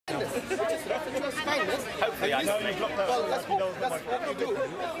kindness. Hopefully, I know. Well, that's what we do.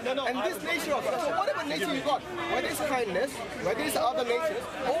 And this nature of so whatever nature you got, whether it's kindness, whether it's other natures,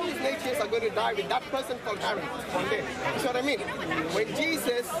 all these natures are going to die with that person called Harry one day. You see what I mean? When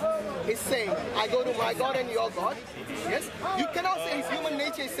Jesus is saying, I go to my God and your God, yes, you cannot say his human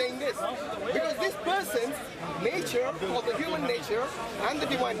nature is saying this. Because this person's nature, or the human nature and the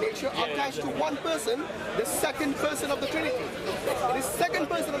divine nature, are attached to one person, the second person of the Trinity. The second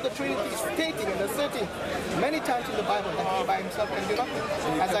person of the Trinity is stating and asserting many times in the Bible that he by himself can do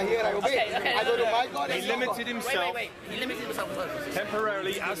nothing. As I hear, I obey. I go to my God and he limited himself. He limited himself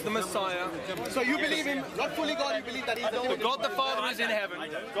temporarily as the Messiah. So you believe him, not fully God, you believe that he's the God the Father is in heaven.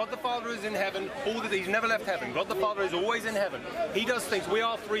 God the Father is in heaven. He's never left heaven. God the Father is always in heaven. He does things. We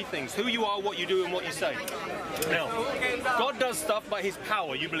are three things: who you are, what you do, and what you say. Now, God does stuff by his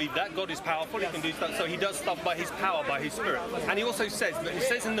power. You believe that? God is powerful. He can do stuff. So he does stuff by his power, by his spirit. And he also says, but it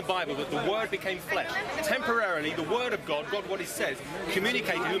says in the Bible that the Word became flesh. Temporarily, the Word of God, what he says,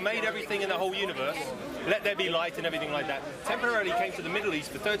 communicated, who made everything in the whole universe, let there be light and everything like that, temporarily came to the Middle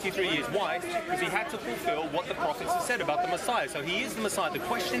East for 33 years. Why? Because he had to fulfill what the prophets had said about the Messiah. So he is the Messiah. The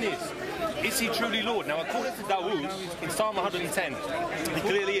question is he truly Lord? Now, according to Dawood, in Psalm 110, he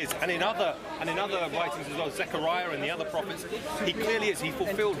clearly is. And in other writings as well, Zechariah and the other prophets, he clearly is. He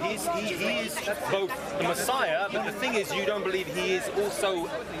fulfilled he is both the Messiah, but the thing is, you don't believe he is also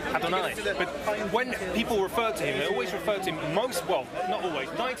Adonai. But when people refer to him, they always refer to him not always,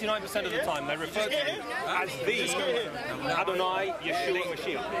 99% of the time, they refer to him as the Adonai, Yeshua,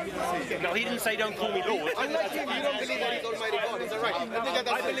 Mashiach. Now, he didn't say, don't call me Lord. Unlike him, you don't believe that he's Almighty God, is that right?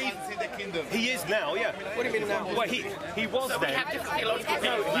 I believe he is now, yeah. What do you mean now? Well, he was then.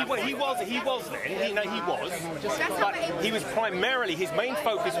 No, he was then. He was. But he was primarily, his main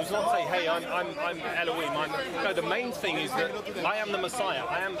focus was not to say, hey, I'm Elohim. No, the main thing is that I am the Messiah.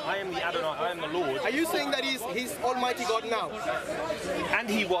 I am the Adonai. I am the Lord. Are you saying that he's Almighty God now? And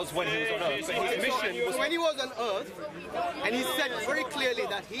he was when he was on earth. But his mission was when he was on earth, and he said very clearly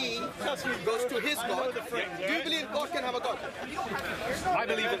that he goes to his God. Do you believe God can have a God? I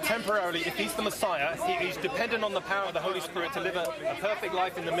believe that temporarily, if he's the Messiah, he's dependent on the power of the Holy Spirit to live a perfect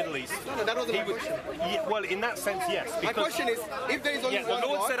life in the Middle East. No, that wasn't my question. Well, in that sense, yes. My question is, if there is only one the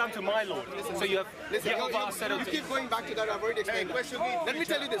Lord God, said unto my Lord. So you have Yehovah said unto you keep going back to that. I've already explained. Let me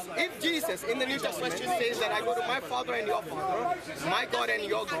tell you this: if Jesus in the New Testament says that I go to my Father and your Father, my God and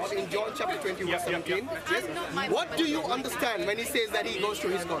your God, in John chapter 20, verse 17, yes, what do you understand when he says that he goes to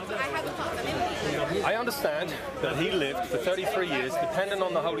his God? I understand that he lived for 33 years dependent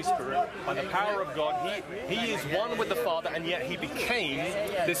on the Holy Spirit, by the power of God. He is one with the Father, and yet he became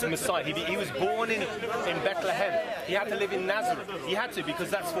this Messiah. He was born in Bethlehem. He had to live in Nazareth. He had to, because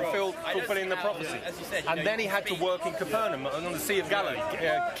that's fulfilling the prophecy. And then he had to work in Capernaum on the Sea of Galilee,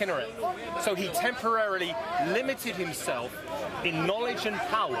 Kinneret. So he temporarily limited himself in knowledge and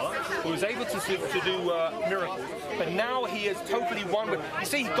power. He was able to do miracles. But now he is totally one with. You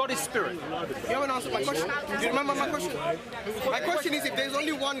see, God is spirit. You haven't answered my question. Do you remember my question? My question is, if there's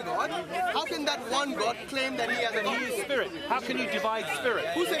only one God, how can that one God claim that he has a God? He is spirit. How can you divide spirit?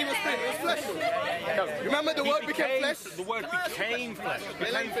 Who said he was spirit? He was flesh. No. Remember the word became flesh? The word became flesh.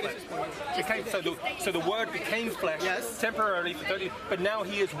 So the word became flesh, yes, temporarily for 30. But now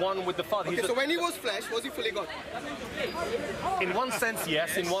he is one with the Father. Okay, so when he was flesh, was he fully God? In one sense,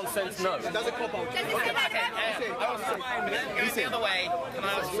 yes. In one sense, no. Does it pop out? The other way. Can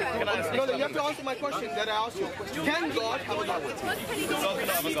I ask you? No, you have to answer my question that I asked you. Can God have a God? God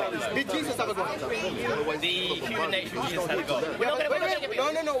cannot have a God. Did Jesus have a God? The human nature of Jesus had a God.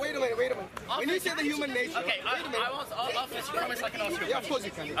 No, wait a minute. When you say the human nature, okay, I'll ask this. You promise I can ask you a question? Yeah, of course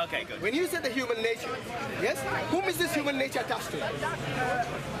you can. Okay, good. When you say the human nature, yes, whom is this human nature attached to?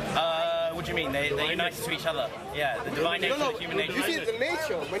 What do you mean? They're united to each other. Yeah, the divine nature and the human nature. You see, the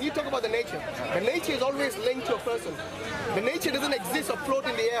nature, when you talk about the nature is always linked to a person. The nature doesn't exist or float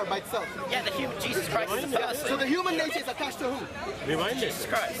in the air by itself. Yeah, Jesus Christ is a person. So the human nature is attached to whom? Jesus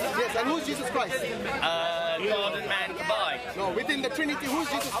Christ. Yes, and who's Jesus Christ? God and man combined. No, within the Trinity, who's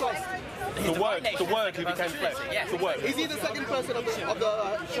Jesus Christ? The Word who became flesh. Yes. The Word. Is he the second person of the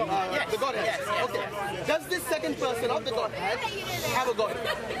Godhead? Yes. Okay. Does this second person of the Godhead have a God?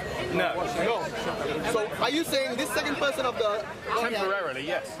 No. So are you saying this second person of the Godhead, temporarily,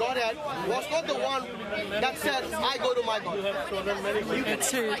 yes, Godhead was not the one that said, I go to my God? You can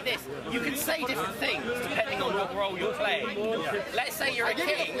say like this. You can say different things depending on what role you're playing. Let's say you're a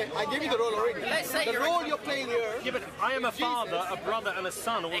king. I gave you the role already. Let's say the role you're playing here. Yeah, but I am a father, a brother, and a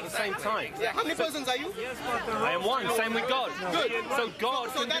son all at the same time. Yeah. How many persons are you? I am one. Same with God. Good. So God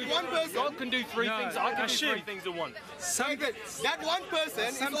one person. God can do three things. I can do three things at once. That one person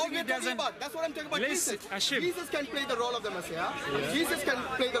is always we're talking about. That's what I'm talking about. Listen, Jesus. Hashim. Jesus can play the role of the Messiah. Jesus can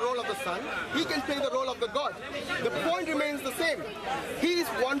play the role of the Son. He can play the role of the God. The point remains the same. He is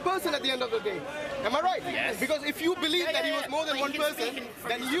one person at the end of the day. Am I right? Yes. Because if you believe that he was more than one person,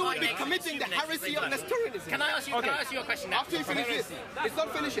 then you would be next, committing the heresy of Nestorianism. Can I ask you a question now? After you finish this, it's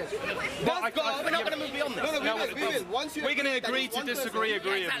not finished yet. We're not going to move beyond this. No, we will. Once you We're going to agree to one person- disagree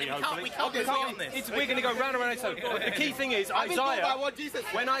agreeably, Exactly, hopefully. we can't move beyond this. We're going to go round and round. So the key thing is I will go by Isaiah. what Jesus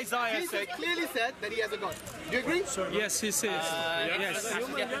said. When Isaiah Jesus said, clearly said that he has a God. Do you agree? Yes, he says. Yes.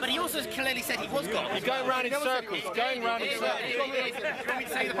 Yeah, but he also clearly said he was God. you're going round in circles, going round in circles. Do you want me to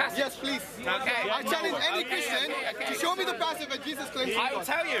say the passage? Yes, please. Okay. I challenge any Christian to show me the passage where Jesus claims to be I will God.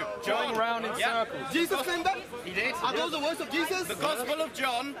 tell you. Going round in circles. Jesus claimed that? He did. Are those the words of Jesus? The Gospel of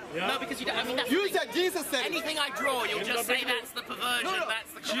John. No, because you don't. I mean, that's You said Jesus said it. anything I draw, you'll just say that's the perversion. No.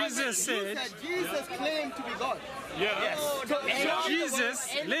 That's the Jesus You said, said Jesus claimed to be God. Yes. So, show me the Jesus,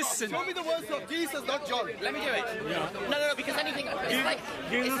 words- listen. Show me the words of Jesus, not John. Let me do it. No, because anything.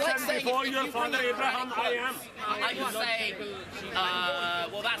 It's like saying before if your you father bring a Abraham, Quranic I am. I would say,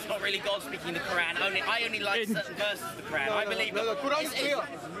 well, that's not really God speaking the Quran. I only like certain verses of the Quran. I believe. No, the Quran is clear.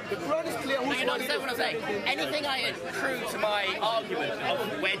 The Quran is clear. No, Who's you don't understand what I'm saying. Anything I accrue to my argument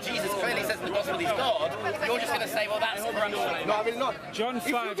of where Jesus clearly says in the Gospel he's God, you're just going to say, well, that's corruption. No, I will not. John If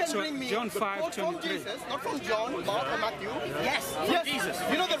you 5, can bring me John the 5, quote from 23. Jesus, not from John, Mark, or Matthew. Yes, Yes, Jesus.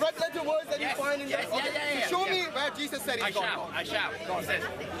 You know the red letter words that Yes, you find in yes, the... Okay, yeah. Show me where Jesus said I he's God. shall. He says,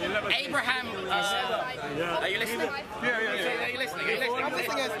 Abraham, are you listening? Yeah. Are you listening? I'm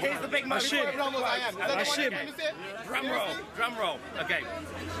listening. Here's the big moment. Before Abraham was I am. Is that the one you're Hashim. trying to say? Drum roll. Okay.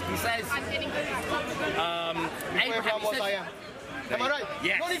 He says, Before Abraham was I am. Am I right?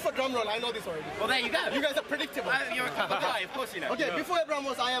 Yes. No need for drum roll, I know this already. well, there you go. You guys are predictable. You're a clever guy, of course you know. Okay, before Abraham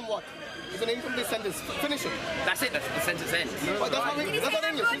was I am what? It's an incomplete sentence. Finish it. That's it, that's the sentence ends. But that's not English.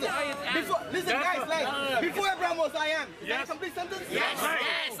 Listen, guys, like, before Abraham was I am. Is that a complete sentence? Yes,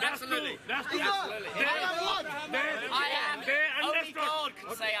 absolutely. That's It's not. I am what? I am. Only God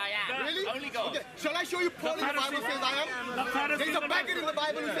can say I am. Really? Only God. Okay. Shall I show you Paul in the Bible says I am? There's a packet in the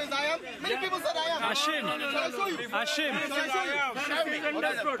Bible who says I am. Many people said I am. Hashim. Shall I show you? Hashim. Shall I show you? Show me.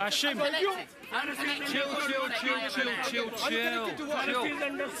 Hashim. Chill.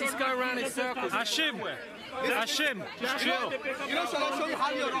 He's going round in circles. Hashim. Hashim. Just chill. You know, shall I show you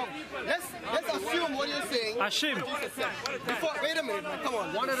how you're wrong? Let's assume what you're saying. Hashim. Before, wait a minute, man. Come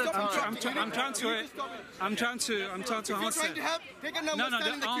on. I'm trying to If you're trying answer. to help, take a number, No,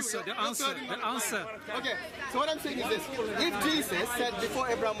 stand in the queue. answer. You're answer. Okay, so what I'm saying is this. If Jesus said before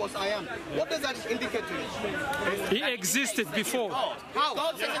Abraham was I am, what does that indicate to you? He existed before. How?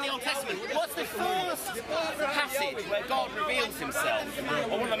 God says in the Old Testament, what's the first passage where God reveals himself?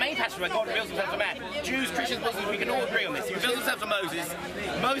 Or one of the main passages where God reveals himself to man? Jews, Christians, Muslims, we can all agree on this. He reveals himself to Moses.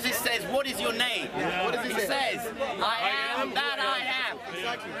 Moses says, what is your name? What does he say? says, I am that I am.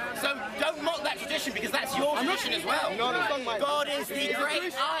 Exactly. So don't mock that tradition because that's your tradition as well. No, it's not mine. God is the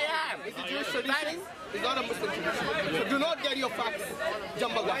great I am. It's a Jewish tradition. It's not a Muslim tradition. So do not get your facts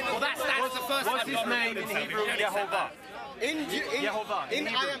jumbled up. Well, that's the first What's time his God name reveals in himself. Hebrew? Yehovah. In Yehovah. I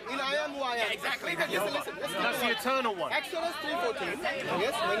am who I am. Yeah, exactly. Listen. That's the eternal one. Exodus 3:14.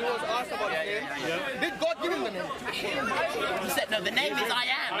 Yes, when he was asked about his name, did God give him the name? He said, no, the name is I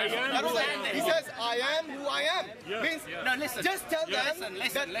am. That's what he says, I am who I am. Means, No, listen. just tell them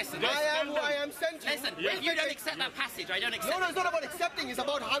Listen. that I am who I am sent you. Listen, if you don't accept that passage, I don't accept No, it's not about accepting. It's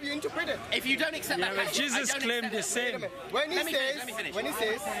about how you interpret it. If you don't accept that passage, Jesus I don't claimed the accept same. When he Let me finish.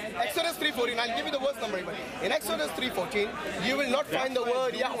 says, Exodus 3:14, I'll give you the verse number. In Exodus 3:14, you will not find the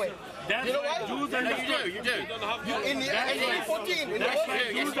word Yahweh. You know why? You do. In the 3:14, in the verse,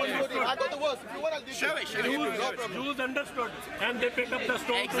 Yes, you do. I got the verse. If you want, I'll give Show you. it. No problem. Jews understood, and they picked up the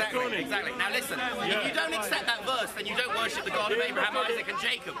stone to stone him. Exactly. Now listen, if you don't accept that verse, then you don't worship the God of Abraham, Isaac, and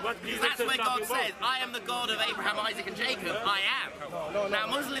Jacob. Because that's where God says, I am the God of Abraham, Isaac, and Jacob. I am. Now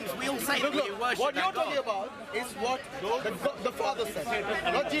Muslims, we all say that we worship What you're that talking God. about is what the Father said,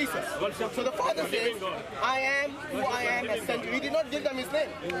 not Jesus. So the Father says, I am who I am has sent you. He did not give them his name.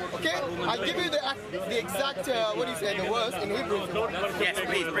 Okay? I'll give you the exact, what he said, the verse in Hebrew. Yes,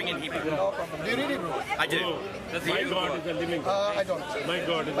 please, bring in Hebrew. No problem. Do you read Hebrew? I do. My God is a living God. I don't. My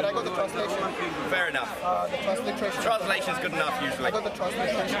God is But I got the translation. Fair enough. The translation. Translation's good enough I usually. got the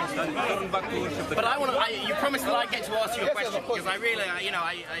translation. But I want to, you promised that I get to ask you a Yes, question of course. because I really,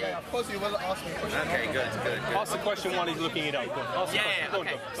 Of course, you will ask me a question. Okay, good. Ask the question while he's looking it up. Go on. Ask the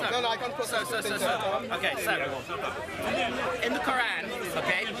question. Okay. No, I can't process So, things. okay, so In the Quran,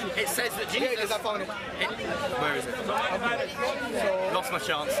 okay, it says that Jesus... Because I found it. Where is it? Lost my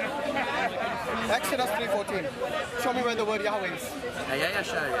chance. Exodus 3:14. Show me where the word Yahweh is.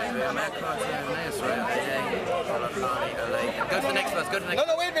 Go to the next verse, go to the next.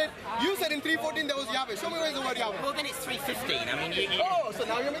 No, wait. You said in 3:14 there was Yahweh. Show me where the word Yahweh. Well, then it's 3:15. I mean, Oh, so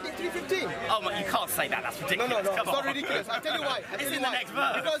now you're making 3:15. Oh, you can't say that. That's ridiculous. No. Come It's not on. ridiculous. I'll tell you why. It's in the next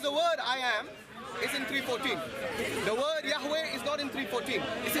verse. Because the word I am is in 3:14. The word Yahweh is not in 3:14.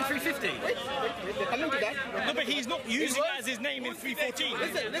 It's in 3:15. Wait. They're coming to that. No, but he's not using it as his name in 3:14.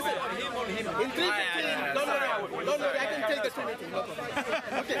 Listen. In 3:15, don't worry, I can take the Trinity. No problem.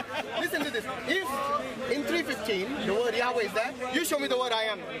 Okay, listen to this. If in 3:15 the word Yahweh is there, you show me the word I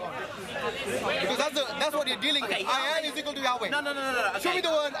am. Because that's what you're dealing with. I am is equal to Yahweh. No. Okay. Show me the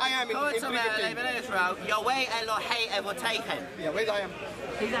word I am in 3:15. Yeah, where's I am?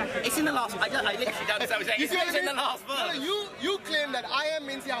 It's in the last. I literally don't understand what you're saying. You see what I It's in mean? the last verse. You claim that I am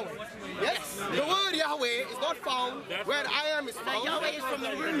means Yahweh. Yes? The word Yahweh is not found where I am is found. Yahweh is from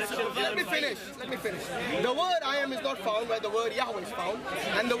the root of the verb. Let me finish. The word I am is not found where the word Yahweh is found.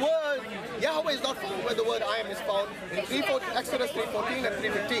 And the word Yahweh is not found where the word I am is found in Exodus 3:14 and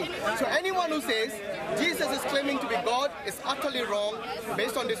 3:15. So anyone who says Jesus is claiming to be God is utterly wrong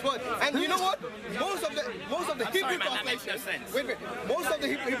based on this word. And you know what? Most of the Hebrew translations, most of the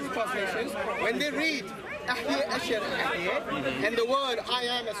Hebrew translations, when they read and the word I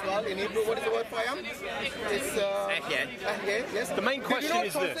am as well in Hebrew, what is the word for I am? It's yes. The main question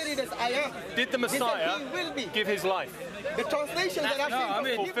is this: it as I am. did the Messiah give his life? The translations that I've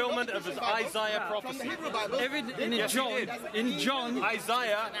seen Fulfillment of his Isaiah prophecy. In John,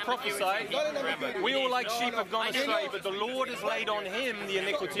 Isaiah prophesied, we all like sheep have gone astray, but the Lord has laid on him the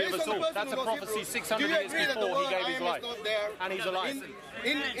iniquity of us all. That's a prophecy 600 years before he gave his life. And he's alive.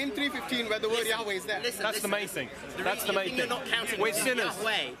 In 3:15 where the word Yahweh is there. That's the main thing. That's the main thing. We're sinners.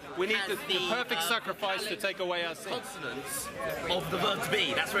 We need the perfect sacrifice to take away our sins. Consonants of the verb to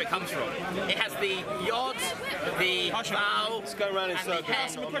be. That's where it comes from. It has the yod, the vowel. Let's go around in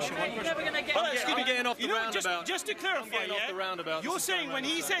circles. One question. Excuse me, getting off the roundabout. Just to clarify, the roundabout. you're saying when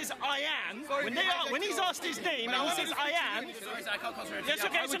he says I am, when he's asked his name and he says I am, it's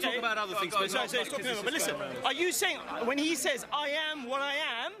okay. Talk about other things, but But listen, are you saying when he says I am what I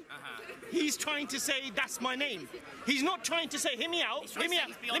am, he's trying to say that's my name? He's not trying to say, hear me out.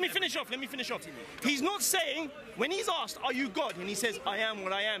 Let me finish off. He's not saying, when he's asked, are you God? And he says, I am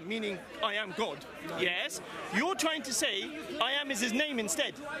what I am, meaning I am God. Yes? You're trying to say, I am is his name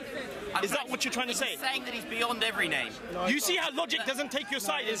instead. Is that what you're trying to say? He's saying that he's beyond every name. You see how logic doesn't take your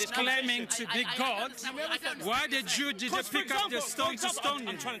side in this claiming to be God. Why the Jew did Because, pick up the stone to stone I'm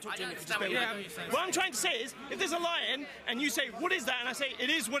him? trying to talk to him. What I'm trying to say is, if there's a lion and you say, what is that? And I say, it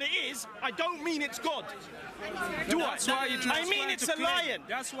is what it is, I don't mean it's God. That's why I mean it's a lion.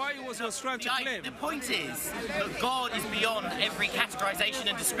 That's why he was trying to claim. The point is that God is beyond every categorization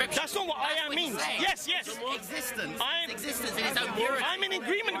and description. That's not what I am means. Yes. Existence in its own purity. I'm in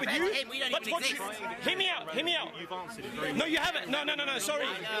agreement with you. We don't But even what exist. hear me out. You've answered it very No, you haven't. No, sorry.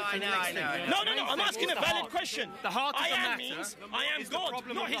 I know. No, I'm asking a valid question. The heart of I the am matter means I am God,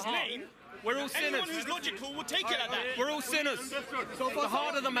 not his name. We're all Anyone sinners. who's logical will take it like that. We're all sinners. The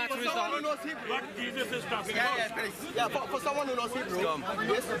heart of the matter is that. What Jesus is talking Yeah, for someone who knows Hebrew,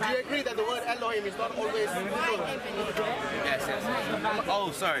 yes, do you agree that the word Elohim is not always plural? Yes.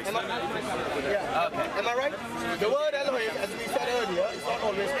 Oh, sorry. Am I right? The word Elohim, as we said earlier, is not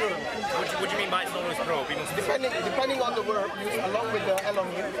always plural. What do you mean by it's not always plural? Depending on the verb used along with the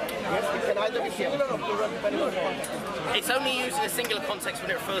Elohim, yes, it can either be singular or plural depending on the context. It's only used in a singular context when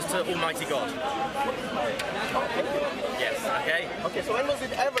it refers to Almighty God. Yes, okay. Okay, so when was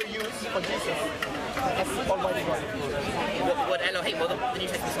it ever used for Jesus as Almighty God? What word Elohim? Well, the New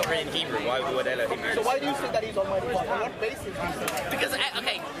Testament's not written in Hebrew. Why would the word Elohim be used? So why do you say that he's Almighty God? On what basis do you say that? Because,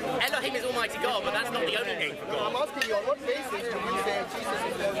 Elohim is Almighty God, but that's not the only name for God. I'm asking you, on what basis do you say Jesus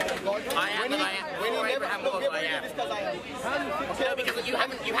is Almighty God? I am that I am. Before Abraham was, I am. No, because you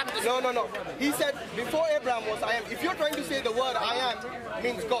haven't. No. He said, before Abraham was, I am. If you're trying to say the word I am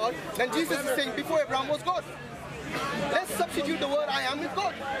means God, then Jesus is saying before Abraham was God. Let's substitute the word I am with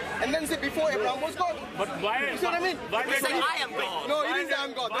God. And then say before Abraham was God. But why? You see what I mean? He said, I am God. No, he didn't say I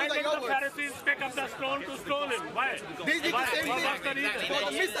am God. Why Those are did your the words. Pharisees pick up the stone to stone him? Why? They did the same What was the thing. reason? For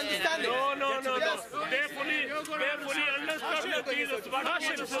the misunderstanding. No. Yes. They fully understood that Jesus.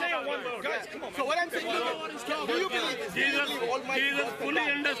 Hashim, stay on one word. Guys, come on. So what I'm saying is, do you believe Almighty Jesus God? fully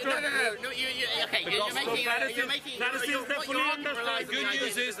understood. No, you're making. Pharisees, they fully understood. The good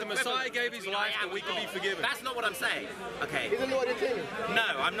news is the Messiah gave his life that we can be forgiven. That's not what I'm saying. Okay. Isn't what you're saying? No,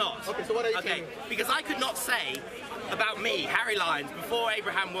 I'm not. Okay, so what are you saying? Because I could not say about me, Harry Lyons, before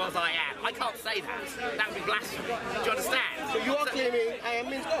Abraham was I am. I can't say that. That would be blasphemy. Do you understand? So you are claiming I am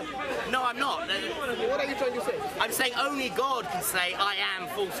means God? No, I'm not. What are you trying to say? I'm saying only God can say I am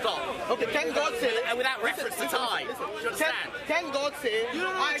full stop. Okay, can God say... Without reference to time. Do you understand? Can God say,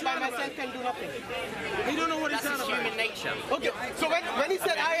 I by myself can do nothing? You don't know what he's That's talking his about. human nature. Okay, so when he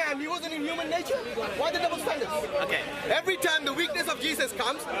said I am, he wasn't in human nature? Why the double standards? Okay. Every time the weakness of Jesus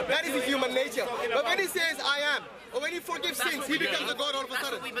comes, that is his human nature. But when he says I am, or when he forgives sins, he becomes a God all of a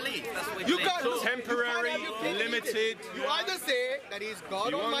sudden. That's what we believe. That's what we You believe. can't, Temporary, limited. You either say that he's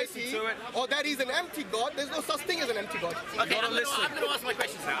God You won't Almighty, listen to it. or that he's an empty God. There's no such thing as an empty God. Okay, I'm going to ask my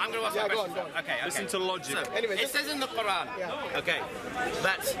questions now. I'm going to ask my go questions. on. Okay. Listen to logic. So, Anyway, it says in the Quran, Yeah. okay,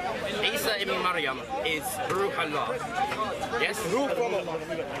 that Isa ibn Maryam is Ruh Allah. Yes? Ruh from Allah.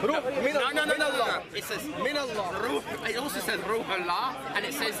 Ruh min No. Allah. It says Min Allah. Ruh. It also says Ruh Allah, and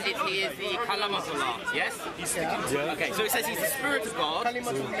it says he is the Kalamatullah. Yes? Okay, so it says he's the Spirit of God.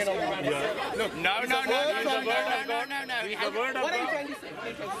 Kalimatul min Allah. No. What are you trying to say?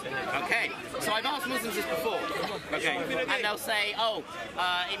 Okay, so I've asked Muslims this before. Okay, and they'll say,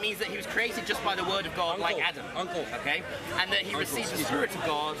 it means that he was created just by the word of God, like Adam. Okay, and that he received the Spirit of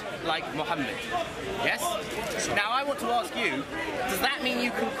God, like Muhammad. Yes. Now I want to ask you: does that mean you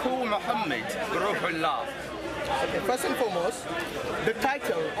can call Muhammad Ruhullah? Okay, first and foremost, the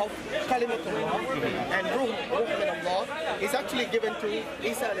title of Kalimatullah and Ruh min Allah is actually given to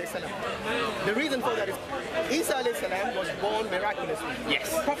Isa alayhi salam. The reason for that is Isa alayhi salam was born miraculously. Yes.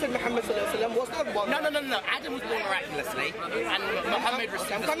 Prophet Muhammad sallallahu alaihi wasallam was not born. No. Adam was born miraculously, and Muhammad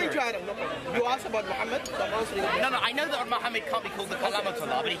received I'm the coming Spirit. to Adam. No problem. You asked about Muhammad, so I'm answering you. No, I know that Muhammad can't be called the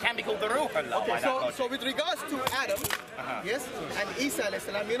Kalamatullah, but he can be called the Ruhullah. Okay, so with regards to Adam, yes, and Isa alayhi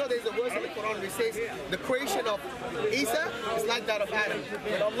salam, you know there's a verse in the Quran which says the creation of Isa is like that of Adam.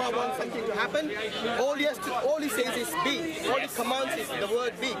 When Allah wants something to happen, all he says is be. All he commands is the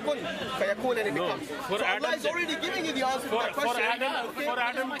word be. Kun, fayakun, and it becomes. So Allah is already giving you the answer to that question. For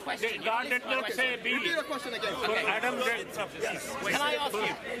Adam, God did not say be. Repeat the question again. For Adam did. Can I ask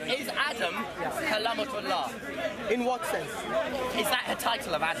you, is Adam Kalamatullah? In what sense? Is that a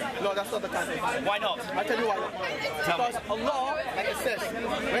title of Adam? No, that's not the title. Why not? I'll tell you why. Because Allah, like it says,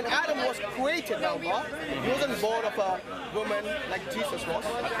 when Adam was created by Allah, he wasn't born of a woman like Jesus was.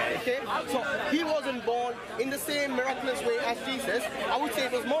 Okay? So he wasn't born in the same miraculous way as Jesus. I would say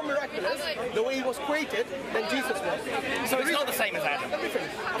it was more miraculous the way he was created than Jesus was. So it's not the same as Adam? Let me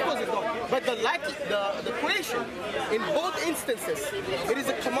finish. Of course it's not. But the creation, in both instances, it is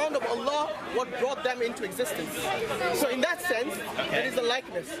a command of Allah what brought them into existence. So in that sense, there is a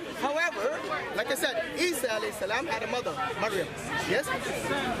likeness. However, like I said, Isa alayhi salam had a mother, Maryam. Yes?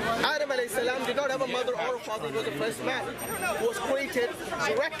 Adam alayhi salam did not have a mother or a father. He was the first man who was created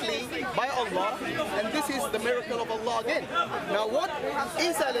directly by Allah, and this is the miracle of Allah again. Now what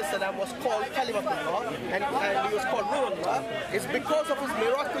Isa alayhi salam was called Kalimatullah and he was called Ruhullah is because of his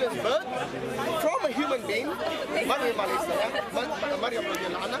miraculous birth from a human being, Maryam alayhi salam, Maryam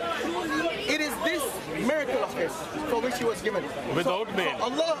radiallahu anha. It is this miracle of his for which he was given. Without so man.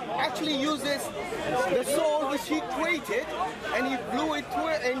 Allah actually uses the soul which he created and he blew it through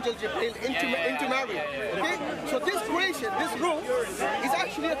an angel Jibreel into Maryam. Okay? So this creation, this ruh, is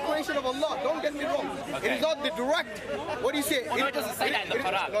actually a creation of Allah. Don't get me wrong. It is not the direct, what do you say? It doesn't say that in the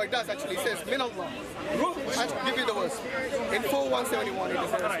Quran. No, it does actually. It says, Min Allah. Ruh, I'll give you the verse. In 4:171 it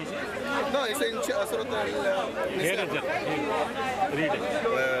says. No, it's in Surah Al-Nisa. Here is it. Read it.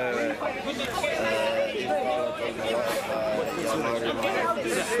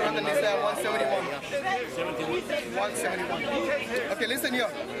 Surah Al-Nisa 171. 171. Okay, listen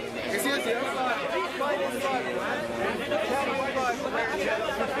here. It says here.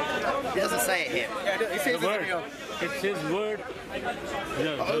 It doesn't say it here. Yeah, it says The word. here. It's his word. The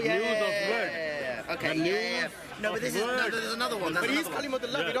news of word. Okay, yeah. No, but this is there's another one. But he is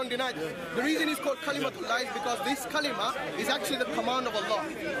Kalimatullah, we don't deny that. The reason he's called Kalimatullah is because this kalima is actually the command of Allah.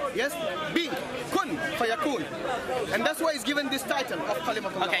 Yes? Be, kun, fayakun. And that's why he's given this title of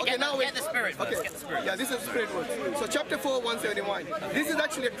Kalimatullah. Okay, get the spirit verse. Okay. Get the spirit. Yeah, this is the spirit word. So chapter 4:171. This is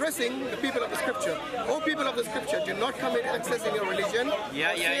actually addressing the people of the scripture. Oh people of the scripture, do not come in excess in your religion.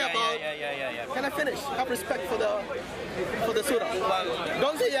 Yeah. Can I finish? Have respect for the surah.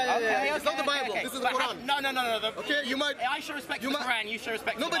 Don't say yeah. It's not the Bible. This is the Quran. No. Okay, you might. I show respect to the Quran. You show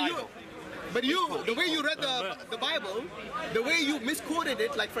respect to the Bible. But the way you read the Bible, the way you misquoted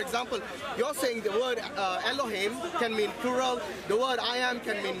it, like for example, you're saying the word Elohim can mean plural, the word I am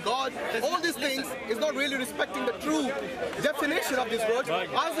can mean God. All these things is not really respecting the true definition of these words.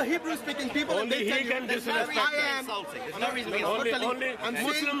 As the Hebrew speaking people, and they tell you, I am. There's no reason we Only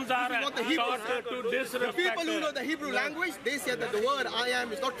Muslims are taught to disrespect. The people who know the Hebrew language, they say that the word I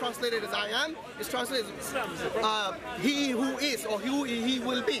am is not translated as I am, it's translated as he who is or who he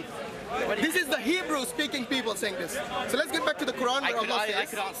will be. This is the Hebrew speaking people saying this. So let's get back to the Quran where Allah says, I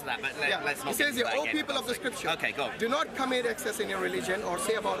could answer that, but let's not. It says here, O people of the scripture, okay, go on. Do not commit excess in your religion or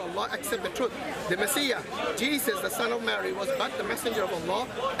say about Allah except the truth. The Messiah, Jesus, the son of Mary, was but the messenger of Allah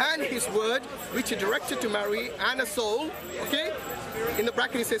and his word, which he directed to Mary and a soul, okay? In the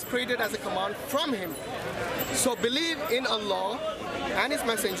bracket it says created as a command from him. So believe in Allah and his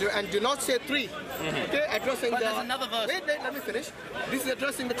messenger and do not say three. Okay, addressing there's another verse. Wait, let me finish. This is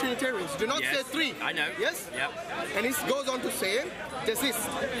addressing the Trinitarians. Do not say three. I know. Yes? Yep. And he goes on to say, desist.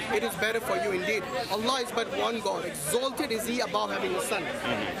 It is better for you indeed. Allah is but one God. Exalted is he above having a son.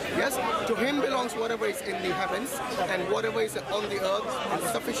 Yes? To him belongs whatever is in the heavens and whatever is on the earth, and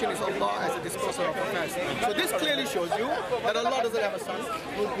sufficient is Allah as a disposer of affairs. So this clearly shows you that Allah doesn't have a son.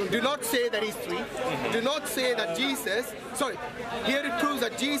 Do not say that he's three. Do not say that Jesus, here it proves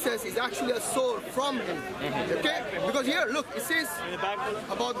that Jesus is actually a soul from him. Okay? Because here, look, it says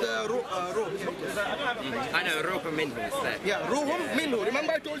about the Ruh. I know, Ruh Minhu is there. Yeah, Ruhum Minhu.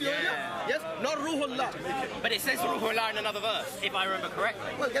 Remember I told you earlier? Yes? Not Ruhullah. But it says Ruhullah in another verse, if I remember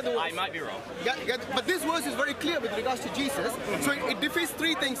correctly. Well, get the verse. I might be wrong. But this verse is very clear with regards to Jesus. So it defeats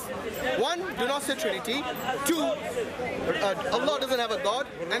three things. One, do not say Trinity. Two, Allah doesn't have a God.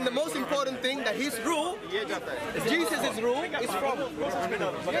 And the most important thing, that his Ruh, Jesus' Ruh, is from.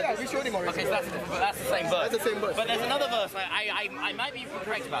 Yeah, we showed him already. Okay, so that's the same verse. That's the same verse. But there's another verse. I might be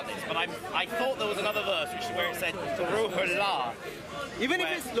correct about this, but I thought there was another verse where it said Ruhullah. Even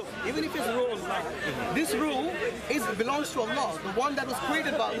if it's Ruhullah, this Ruh belongs to Allah. The one that was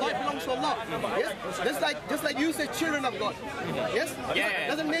created by Allah belongs to Allah. Yes? Just like you say children of God. Yes? Yeah.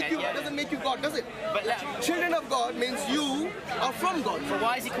 Doesn't make you God, does it? But children of God means you are from God. So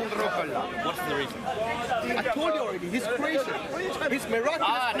why is he called Ruhullah? What's the reason? I told you already. His creation, his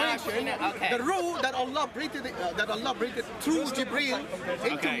miraculous creation, okay. the Ruh that Allah breathed through Jibreel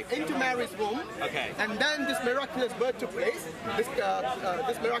into Mary's womb, and then this miraculous birth took place.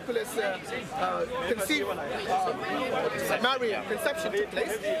 This miraculous conception took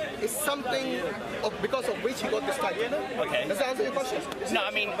place is something because of which he got this title. Okay. Does that answer your question? No,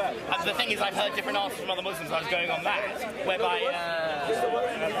 I mean, the thing is, I've heard different answers from other Muslims. I was going on that, whereby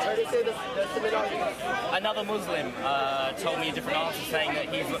another Muslim told me a different answer, saying that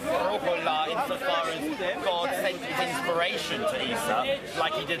he's Ruhullah insofar as God sent his inspiration to Isa,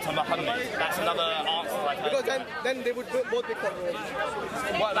 like he did to Muhammad. That's another answer I've heard. Because then they would both be called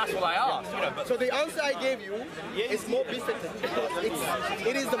Ruhullah. Well, that's what I asked. You know, but so the answer I gave you is more befitting because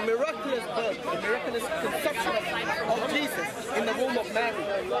it is the miraculous birth, the miraculous conception of Jesus in the womb of Mary.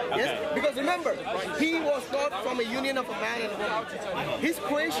 Yes? Because remember, he was not from a union of a man and a woman. His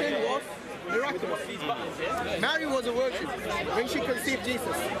creation was miraculous. Mary was a virgin when she conceived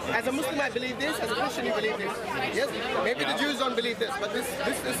Jesus. As a Muslim, I believe this. As a Christian, you believe this. Yes? Maybe the Jews don't believe this, but this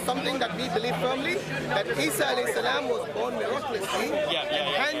is something that we believe firmly, that Isa alayhi salam was born miraculously.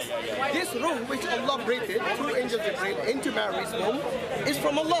 And hence, this Ruh which Allah breathed through angel Jibreel into Mary's womb is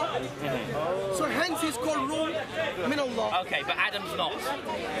from Allah. So hence he's called Ruh min Allah. Okay, but Adam's not.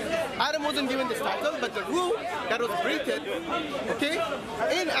 Adam wasn't given this title, but the Ruh that was breathed,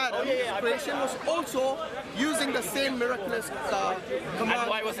 in Adam, creation was also using the same miraculous command. And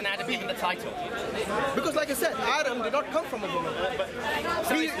why wasn't Adam given the title? Because like I said, Adam did not come from a woman.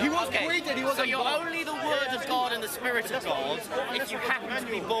 So he was created, he was So you're only the Word of God and the Spirit of God if you happen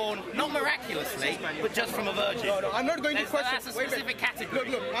to be born, not miraculously, but just from a virgin. No, I'm not going to question. That's a specific category.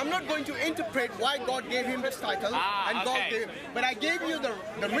 Look, I'm not going to interpret why God gave him this title and God gave him. But I gave you the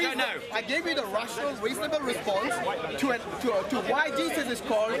reason. I gave you the rational, reasonable response to why Jesus is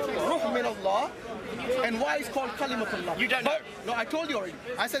called Ruh min Allah and why it's called Kalimatullah. You don't know? No, I told you already.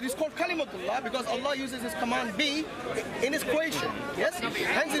 I said it's called Kalimatullah because Allah uses his command be in his creation. Yes?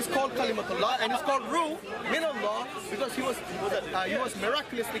 Hence it's called Kalimatullah, and it's called Ruh min Allah because he was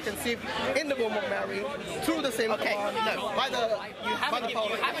miraculously conceived in the womb of Mary through the same command by the power.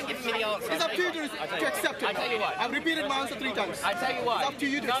 You haven't given me the answer. It's up to you to accept it. I tell you what. I've repeated my answer 3 times. I tell you what. It's up to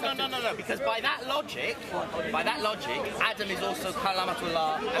you to accept it. No. Because by that logic, Adam is also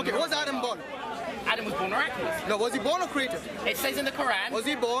Kalamatullah. Okay, was Adam born? Adam was born miraculous. No, was he born or created? It says in the Quran. Was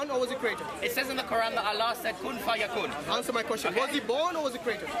he born or was he created? It says in the Quran that Allah said kun fayakun. Answer my question. Okay. Was he born or was he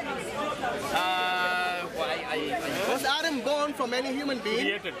created? Was Adam born from any human being?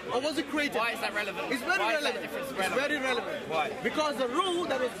 Created. Or was he created? Why is that relevant? It's very relevant. It's very relevant. Why? Because the rule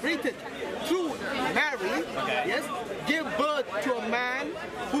that was breathed through Mary, yes, gave birth to a man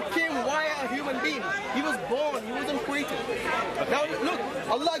who came via a human being. He was born, he wasn't created. Now look,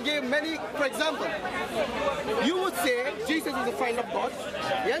 Allah gave many, for example, you would say Jesus is a friend of God,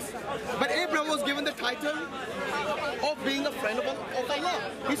 yes, but Abraham was given the title of being a friend of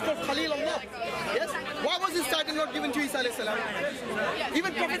Allah. He's called Khalil Allah. Yes? Why was his title not given to Isa alayhi salam?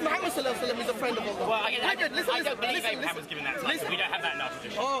 Even Prophet Muhammad sallallahu alayhi wasallam is a friend of Allah. Well, I don't believe Abraham was given that title. We don't have that in our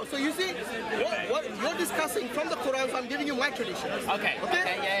tradition. Oh, so you see, what you're discussing from the Quran, so I'm giving you my tradition. Okay.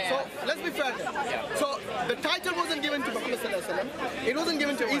 Yeah. So let's be fair then. Yeah. So the title wasn't given to Muhammad sallallahu alayhi wasallam. It wasn't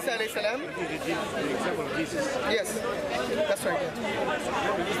given to Isa alayhi salam. The example of Jesus. Yes, that's right.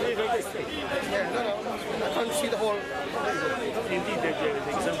 Yeah, no. I can't see the whole. Indeed, the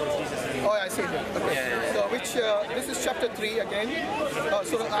example of Jesus. Oh, yeah, I see it. Okay. So this is chapter 3 again.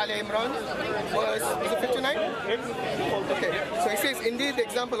 Surah Al Imran, verse, is it 59? Okay. So it says, indeed the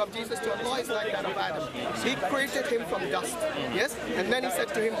example of Jesus to Allah is like that of Adam. He created him from dust. Yes? And then he said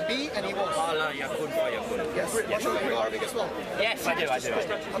to him, be, and he was. Yes. Mashallah, you know Arabic as well. Yes, I do.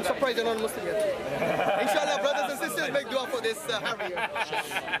 I'm surprised you're not Muslim yet. Inshallah, brothers and sisters, make dua for this Harry.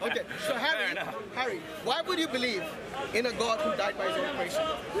 Okay. So Harry, why would you believe in a God who died by his own creation?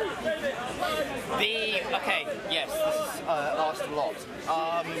 Yes, this is asked a lot.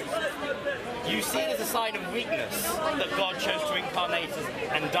 You see it as a sign of weakness that God chose to incarnate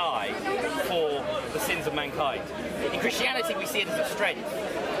and die for the sins of mankind. In Christianity, we see it as a strength.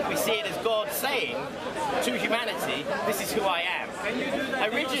 We see it as God saying to humanity, this is who I am. Can you do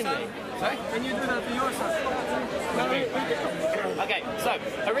that originally? Sorry? Can you do that to yourself? Okay, so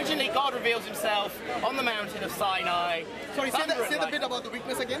originally God reveals himself on the mountain of Sinai. Sorry, say the bit about the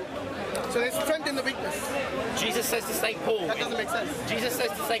weakness again. So there's strength in the weakness. Jesus says to St. Paul. That doesn't make sense. Jesus says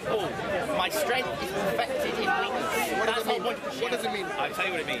to St. Paul, my strength is perfected in weakness. What does it mean? What does it mean? I'll tell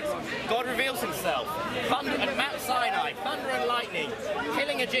you what it means. God reveals himself. Thunder at Mount Sinai, thunder and lightning,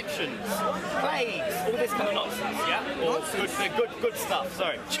 killing Egyptians, plagues, all this kind of nonsense, yeah? Or good stuff,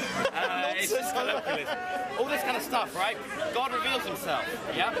 sorry. It's just colloquialism. All this kind of stuff, right? God reveals himself,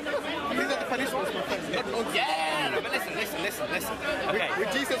 yeah? These are the punishments, my friends. Yeah, no, but listen. Okay.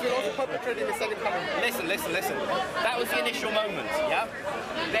 With Jesus, we're also perpetrating the second coming. Listen. That was the initial moment, yeah?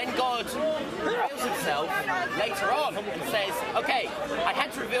 Then God reveals himself later on and says, okay, I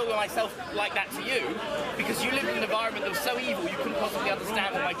had to reveal myself like that to you because you lived in an environment that was so evil you couldn't possibly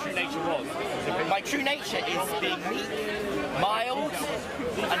understand what my true nature was. My true nature is being meek, mild,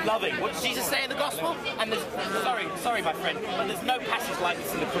 and loving. What does Jesus say in the Gospel? And there's, sorry my friend, but there's no passage like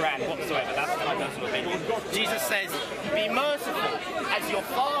this in the Quran whatsoever. That's my personal opinion. Jesus says, be merciful as your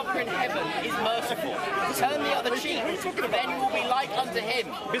Father in heaven is merciful. Turn the other cheek, then you will be like unto him.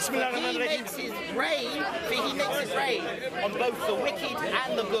 He makes his rain on both the wicked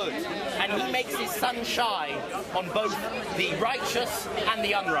and the good, and he makes his sun shine on both the righteous and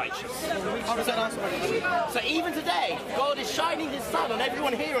the unrighteous. How does that answer? So even today, God is shining his sun on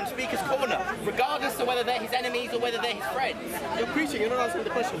everyone here on Speaker's Corner, regardless of whether they're his enemies or whether they're his friends. You're preaching, you're not answering the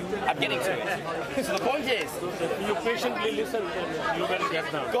question. I'm getting to it. So the point is, if you patiently listen, then you will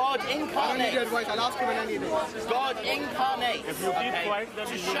get down. God I don't need incarnates. your advice, I'll ask you when I need it. God incarnates. If you keep quiet, then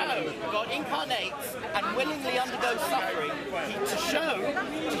to you will show God incarnates and willingly undergoes suffering to show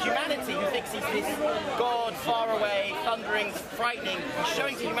to humanity who thinks he's this God far away, thundering, frightening. He's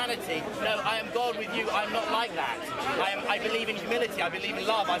showing to humanity, no, I am God with you. I'm not like that. I believe in humility. I believe in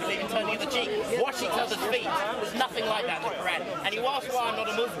love. I believe in turning the other cheek. Wash each other's feet. There's nothing like that in the Quran. And you ask why I'm not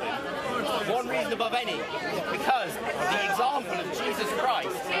a Muslim. One reason above any, because the example of Jesus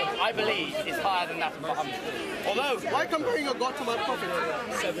Christ, I believe, is higher than that of Muhammad. Although, why comparing a God to my prophet?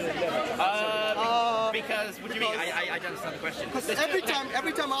 Because, what do you mean? I don't understand the question. Because every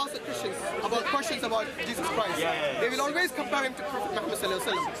time I ask the Christians about questions about Jesus Christ, they will always compare him to Prophet Muhammad sallallahu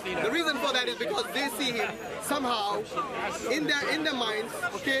alaihi wasallam. The reason for that is because they see him somehow in their minds,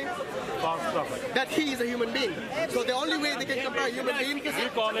 okay, that he is a human being. So the only way they can compare a human being is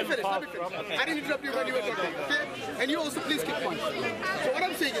call him I didn't interrupt you when you were talking, okay? And you also please keep quiet. So what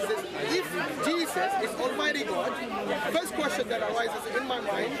I'm saying is this: if Jesus is Almighty God, first question that arises in my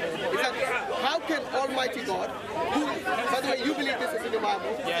mind is that how can Almighty God, who, by the way, you believe this is in the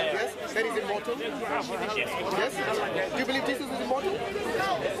Bible, yes, that he's immortal? Yes. Do you believe Jesus is immortal?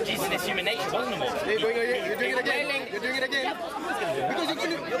 Jesus in his human nature wasn't immortal. You're doing it again. You're doing it again. Because you're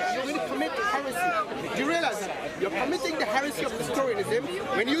going to commit heresy. Do you realize that? You're committing the heresy of Nestorianism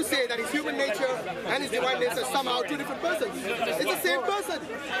when you say that his human nature and his divine nature are somehow two different persons. It's the same person.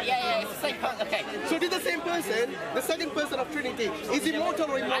 Yeah, it's the same person. Okay. So it is the same person, the second person of Trinity. Is immortal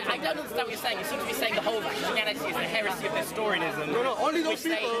or immortal? I don't understand what you're saying. You seem to be saying the whole Christianity is the heresy of Nestorianism. No, only those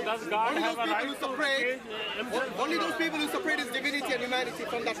people who separate his divinity and humanity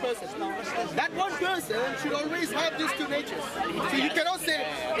from that person. That one person should always have these two natures. So you cannot say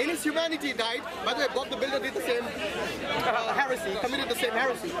in his humanity he died. By the way, Bob the Builder did the same heresy, committed the same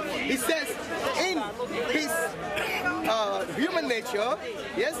heresy. He says in his human nature,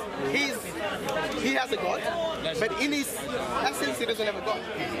 yes, he has a God, but in his essence he doesn't have a God.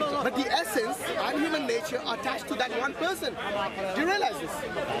 But the essence and human nature are attached to that one person. Do you realize this?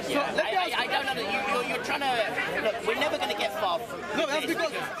 So let me ask you. I don't know. You're trying to. Look, we're never going to get far from. No, that's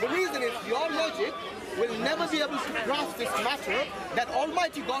because the reason is your logic will never be able to grasp this matter that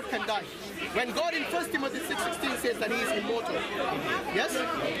Almighty God can die. When God in 1 Timothy 6:16 says that he is immortal. Yes?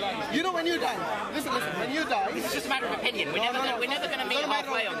 You know when you die, listen, when you die... It's just a matter of opinion. We're never going to meet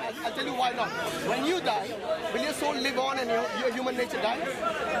halfway on this. I'll tell you why not. When you die, will your soul live on and your human nature die?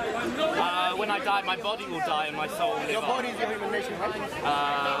 When I die, my body will die and my soul will live on. Your body is your human nature, right?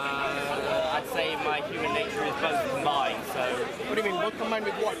 I'd say my human nature is both combined, so... What do you mean, both combined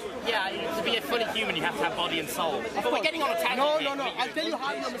with what? Yeah, to be a fully human, you have to have body and soul. But we're getting on a tangent. No. I'll tell you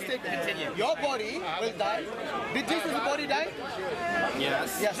how you're mistaken. Continue. Your body will die. Did Jesus' body die?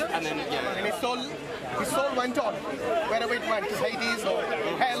 Yes. And then, and his soul went on. Wherever it went, to Hades or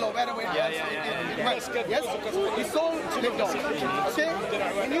hell or wherever it went. Yes? His soul lived on. Okay?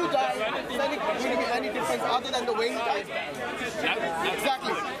 When you die, is there going to be any difference other than the way you died? No.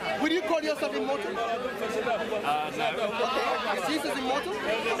 Exactly. Would you call yourself immortal? No. Okay. Is Jesus immortal?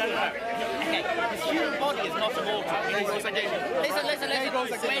 Okay. His human body is not immortal. Listen.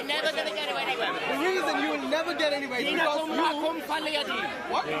 We're never going to get anywhere. The reason you will never get anywhere is because you...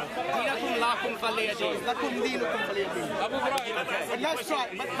 What? But let's try.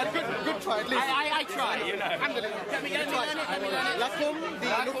 But good try at least. I try. Let me learn it. Lakum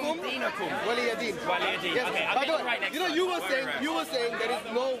dinukum waliyadin. Yes. By the way, you know, you were saying there is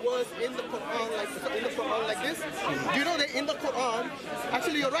no verse in the Quran like this. Do you know that in the Quran,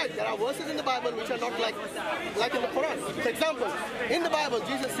 actually you're right, there are verses in the Bible which are not like in the Quran. For example, in the Bible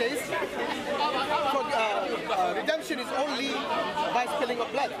Jesus says redemption is only by spilling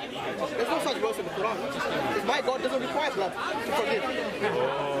of blood. There's no such verse in the Quran. My God doesn't require blood to forgive.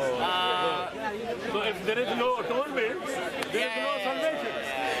 So if there is no atonement, there is no salvation.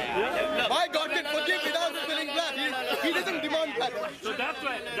 My God can forgive without spilling blood. He doesn't demand blood. So that's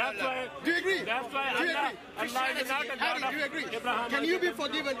why. Do you agree? That's why do you Allah agree? is not a God Harry, do you agree? Can you be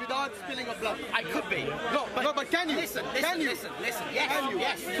forgiven without spilling of blood? I could be. But can you? Listen. Can you? Listen. Yes. Can you?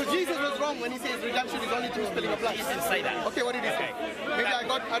 Yes. So Jesus was wrong when he says redemption is only through spilling of blood. Jesus didn't say that. Okay, what did he say? Maybe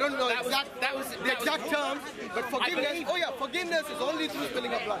I don't know the exact terms, but forgiveness. Forgiveness is only through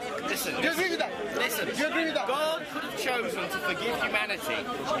spilling of blood. Listen. Do you agree with that? Listen. Do you agree with that? God could have chosen to forgive humanity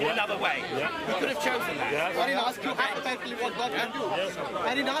another way. He could have chosen that. I didn't ask you hypothetically what God can do.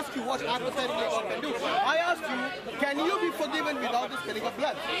 I didn't ask you what hypothetically God can do. I asked you, can you be forgiven without the spilling of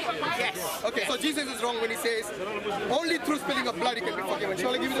blood? Yes. Okay, so Jesus is wrong when he says only through spilling of blood you can be forgiven.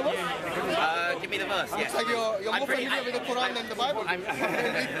 Shall I give you the verse? Give me the verse, yes. Looks like you're more familiar with the Quran than the Bible.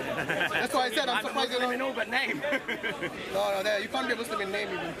 That's why I said I'm surprised you don't know but name. No, you can't be a Muslim in name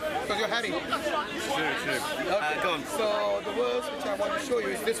even, because you're Harry. Sure. Okay. Go on. So the verse which I want to show you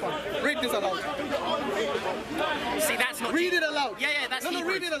is this one. Read this aloud. See, that's not... Read it aloud. Yeah, that's No,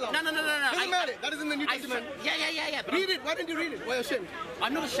 read it aloud. No. Doesn't matter. That is in the New Testament. Yeah. Read it. Why didn't you read it? Why are you ashamed?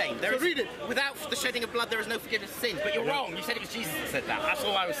 I'm not ashamed. Read it. Without the shedding of blood, there is no forgiveness of sins. But you're wrong. You said it was Jesus that said that. That's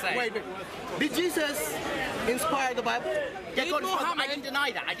all I was saying. Wait. Did Jesus inspire the Bible? Yeah, God, I didn't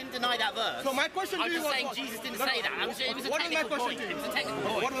deny that. I didn't deny that verse. So my question to you was... I was just saying Jesus didn't say that. It was a what was my technical question point. to you? It was a technical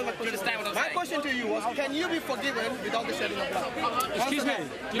point. What was my question? Do you understand what I'm saying? My question to you was, can you be forgiven without the shedding of blood? Excuse me.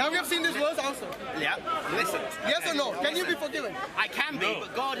 Now we have seen this verse, answer. Yeah, listen. Yes or no? Can you be forgiven? I can be,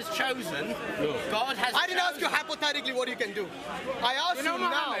 but God has chosen. God has I didn't ask you hypothetically what you can do. I asked you now.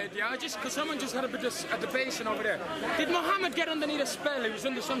 Muhammad, because someone just had a bit of a debation over there. Did Muhammad get underneath a spell? He was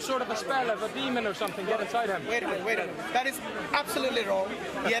under some sort of a spell of a demon. demon or something get inside him. Wait a minute. That is absolutely wrong.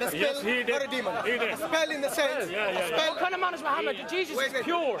 He had a spell, not a demon. A spell in the sense. A spell. What kind of man is Muhammad? Jesus is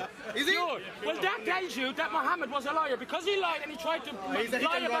pure. Is he? Pure. Well, that tells you that Muhammad was a liar. Because he lied and he tried to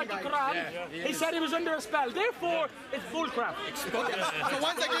lie about the Quran, he said he was under a spell. Therefore, it's bullcrap. So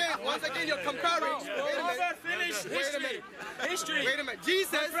once again, you're comparing. Wait a minute. History. Wait a minute.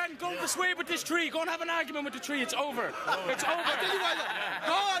 Jesus. My friend, go persuade with this tree. Go and have an argument with the tree. It's over. It's over. I'll tell you why.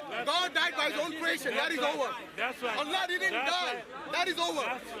 God died by his own creation. That is over. That's right. Allah didn't die. That is over.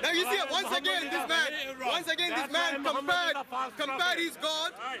 Now you see, once again, this man compared his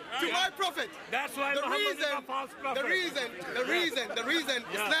God to my prophet. That's why Muhammad is a false prophet. The reason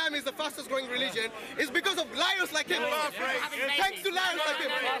Islam is the fastest growing religion is because of liars like him. Thanks to liars like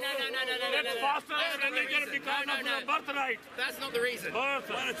him. It's faster religion because of birthright. That's not the reason. So are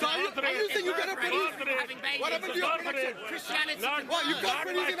you saying you cannot produce? What happened to your production? Christianity. What, you can't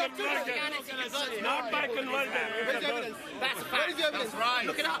produce enough children? Not by conversion. Where's the evidence? That's a Where fact. is the evidence? Right.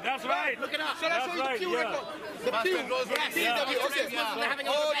 Look it up. That's right. Look it up. Shall I show you the Pew record? The Pew. They're having a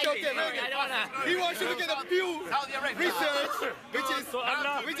Okay, baby. very good. He wants you to get a Pew research, which is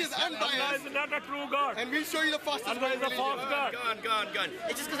Allah unbiased, is not a true God. and we'll show you the fastest Allah growing is a false religion. God. Go on.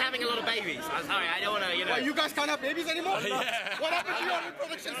 It's just because having a lot of babies. I'm sorry, I don't want to, Well, you guys can't have babies anymore? What happened to your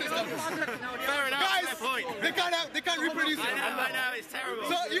reproduction system? Fair enough. Guys, fair point. they can't reproduce it. I know, it's terrible.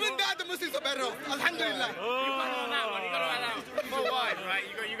 So even that, the Muslims are better off. Alhamdulillah. You got on that one. You got on that one. Four wives, right?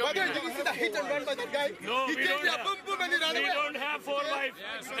 You By got. the way, did you see the hit and run by that guy? No, He we came don't here, have- boom, boom, and he ran We away. don't have 4 wives.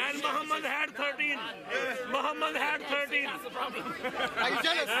 And Muhammad had 13. Muhammad had 13. Are you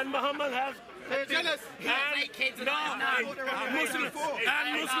jealous? And Muhammad has 13. Jealous? He has 8 kids and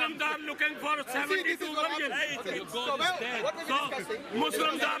Muslims are looking for See, this 72 is what virgins. happened. So, well, what we're discussing...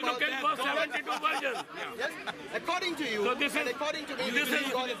 Muslims are looking for 72 virgins. Yes? According to you, So this is- and according to me, you This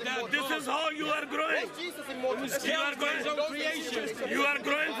believe God is is immortal. this is how you are growing. Yes, Jesus is immortal. You are growing. You are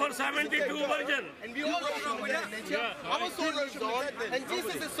growing for 72 virgins. And we all know that nature. Our soul lives on, and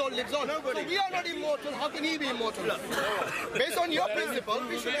Jesus' soul lives on. So we are not immortal. How can he be immortal? Based on your principle,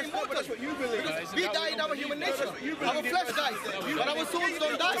 we should be immortal. Because we die in our human nature. Our flesh dies, but our souls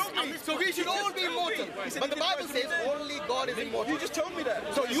don't die. So we should all be immortal. But the Bible says only God is immortal. You just told me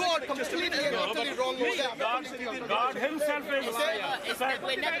that. So you are completely and utterly wrong over there. God himself is.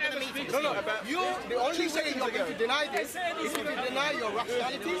 we're never going to meet each No. The only way you're going to deny this is if you deny your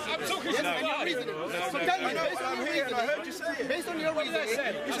rationality, yes, and your reasoning. So tell me, based on your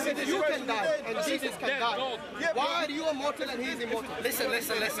reasoning, you said that you can die and Jesus can die. Why are you immortal and he is immortal? Listen. If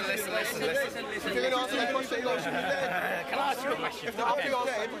you're going to answer that question, go. Can I ask you a question? After you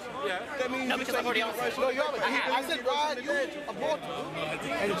answer that question. No, because I've already answered. No, you haven't. I said, why are you immortal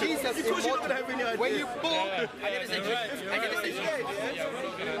and Jesus is immortal? When you born, I never said you.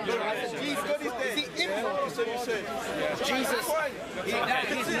 I said Jesus is he immortal. Jesus, he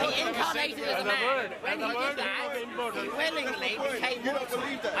incarnated as a man. When he did that, he willingly became mortal.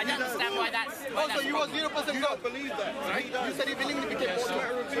 I don't understand why that's... Also, you were 0% God. You don't believe that. You said he willingly became mortal.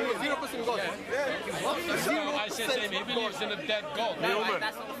 So you were 0% God. I said to him, he believes in a dead God. No,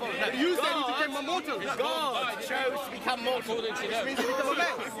 that's not the point. No. You said he became immortal. God chose to become mortal. Which means he became a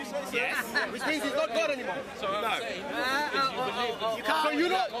man. Yes. Which means he's not God anymore. So I'm saying, You can't. So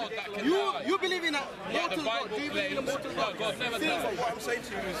you believe in a mortal God. Do you believe in a mortal God? God never died.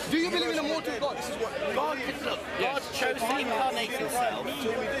 Do you believe in a mortal God? God chose to incarnate himself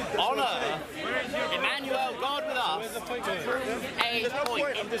on earth. Emmanuel, God with us, to prove a point.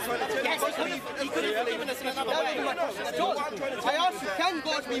 Yes, he could have given us in another way. I asked you, can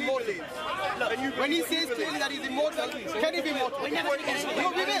God be immortal? When he says clearly that he's immortal, can he be immortal? We're never going to get No,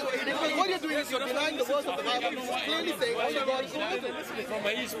 we will. Because what you're doing is you're denying the words of the Bible. You're clearly saying only God is immortal.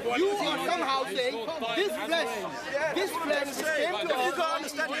 You are somehow saying this flesh came to us. You can't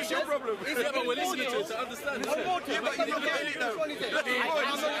understand it's your problem. Yeah, but we're listening to it to understand it. What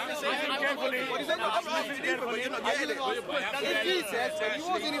is Jesus, when he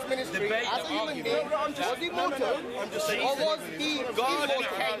was in his ministry as a human being, was he mortal or was he God immortal?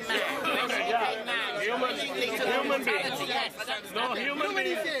 became man. Human being. Yes. No, human When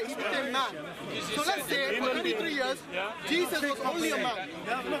he being. said he became man. So let's say for 33 years, Jesus was only a man.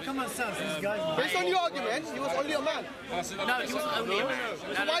 Based on your argument, he was only a man. No, he wasn't only a man. So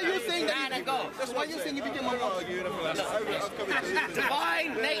why are you saying that? Man and God. That's why you're saying he became a man.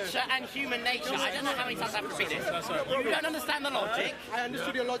 Divine nature and human nature. I don't know how many times I have to repeat this. You don't understand the logic. I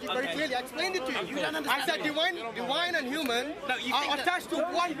understood your logic very clearly. I explained it to you. don't understand I said divine and human No, you are think that- attached to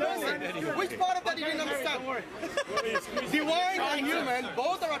one person. Which part of that you didn't don't understand. Divine and human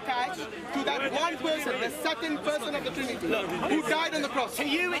both are attached to that one person, the second person of the Trinity, who died on the cross. To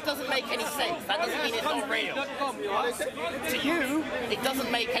you, it doesn't make any sense. That doesn't mean it's not real. To you, it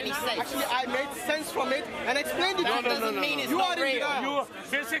doesn't make any sense. Actually, I made sense from it and explained it. That doesn't mean it's not real.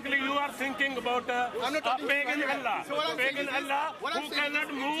 Basically, you are thinking about a pagan Allah. Pagan Allah who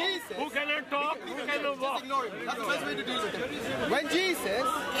cannot move, who cannot talk, who cannot walk. That's the best way to deal with it. When Jesus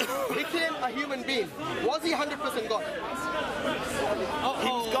became a human being, was he 100% God?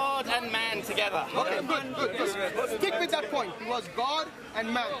 He's God and man together. Okay, good. Stick with that point. He was God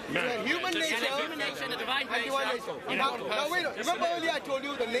and man. So human nature and a divine and divine nature. Now wait. Remember earlier I told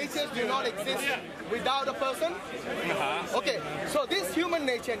you the natures do not exist without a person? Okay, so this human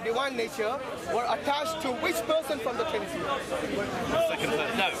nature and divine nature were attached to which person from the Trinity? No,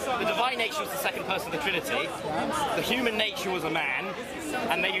 the divine nature was the second person of the Trinity. The human nature was a man,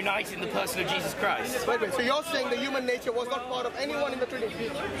 and they united in the person of Jesus Christ. Wait, so you're saying the human nature was not part of anyone in the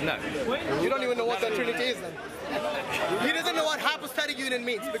Trinity? No. You don't even know what the Trinity is then? He doesn't know what hypostatic union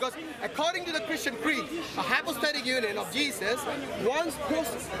means, because according to the Christian creed, a hypostatic union of Jesus, once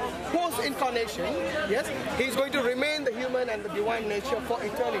post-incarnation, yes, he's going to remain the human and the divine nature for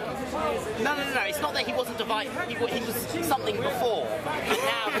eternity. No. It's not that he wasn't divine. He was something before, and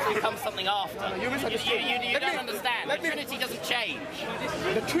now he's become something after. You don't understand. The Trinity doesn't change.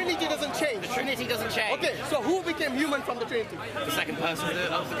 The Trinity doesn't change? The Trinity doesn't change. Okay, so who became human from the Trinity? The second person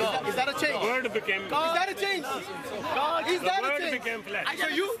of the God. Is that a change? The Word became God. Is that a change? God. Is that a change? Became flesh. I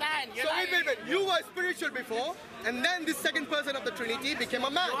don't understand. Wait. You were spiritual before, and then the second person of the Trinity became a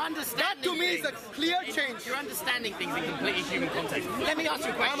man. That to me is a clear change. You're understanding things in completely human context. Let me ask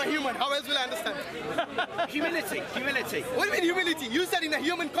you a question. I'm a human. How else will I understand? Humility. What do you mean humility? You said in a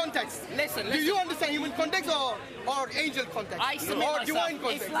human context. Listen. Do you understand human context or angel context? I submit or myself. Divine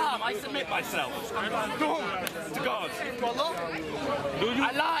context? Islam. I submit myself. To whom? To God. To Allah?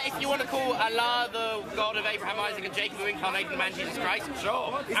 Allah, if you want to call Allah the God of Abraham, Isaac, and Jacob, who incarnated the man Jesus Christ,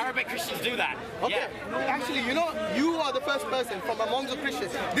 sure. Arabic Christians do that. Okay. Yeah. Actually, you are the first person from among the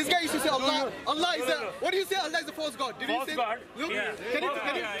Christians. This guy used to say Allah is a. What do you say? Allah is a false God. Did you say? God. Look, Yeah. Can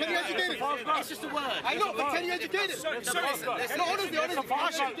you educate it? It's just a word. I know, but can you educate it? No, honestly,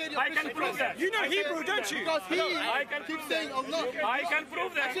 I can prove that. You know Hebrew, don't you? Because he keeps saying Allah. I can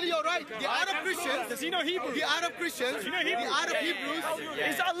prove that. Actually, you're right. The Arab Christians. Does he know Hebrew? The Arab Christians. You know Hebrew? The Arab Hebrews.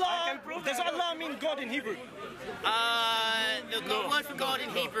 Does Allah mean God in Hebrew? The word for God in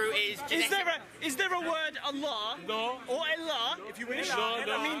Hebrew is genetic. Is there a word Allah? No. Or Allah, if you wish, No.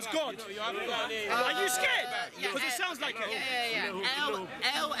 that means God? Are you scared? Because it sounds like it. Yeah.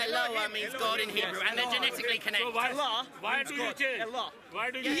 El Eloah means God in Hebrew, and they're genetically connected. So why means do you God. change? Allah. Why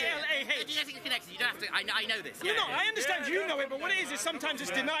do you change? They're E-L-A-H. genetically connected. You don't have to. I know this. No, I understand you know it, but what it is sometimes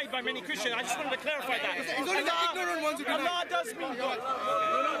it's denied by many Christians. I just wanted to clarify that. It's only the ignorant ones who do Allah does mean God.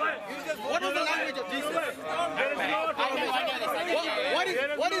 What is the language of Jesus? There is no What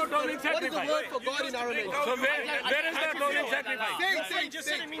is the word for God in Aramaic? So where is the atoning sacrifice?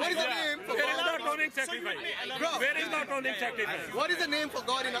 Say. What is the name for Where is the God? atoning sacrifice? Where is the atoning sacrifice? What is the name for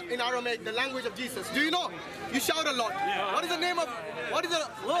God in Aramaic, the language of Jesus? Do you know? You shout a lot. What is the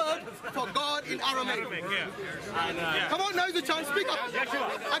word for God in Aramaic? Come on, now is the chance. Speak up.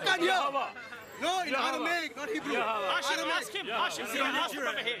 I can't hear. No, in Aramaic, not Hebrew. Hashim, ask him.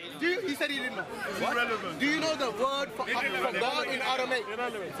 He said he didn't know. What? Do you know the word for God in Aramaic?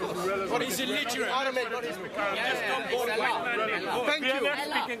 What is it? Literally. Aramaic, not Hebrew. Thank you.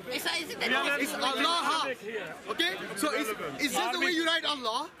 It's Allah. Okay? So it's just the way you write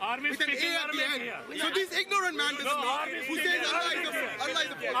Allah with an A at the end. So this ignorant man doesn't know who says Allah is a false.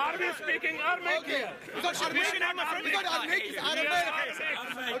 Are we speaking Aramaic here? It's not Aramaic, it's Aramaic.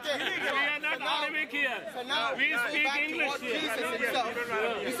 Okay. We are not Arabic here. So now We speak back to English what here. Jesus himself.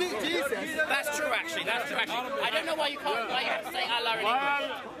 You see, Jesus. That's true, actually. I don't know why you have to say Allah in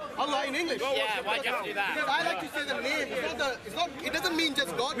English. Allah in English. Yeah, why do you have to do that? Because I like to say the name. It doesn't mean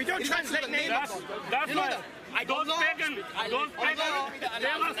just God. We don't translate the name of God. That's You know why. that? Those pagan,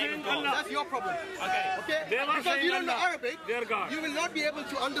 they were saying Allah. That's your problem. Okay? They were Because saying you don't know Allah. Arabic, They're God. you will not be able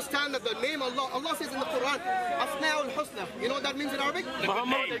to understand that the name Allah. Allah says in the Quran, Asma'ul Husna. You know what that means in Arabic?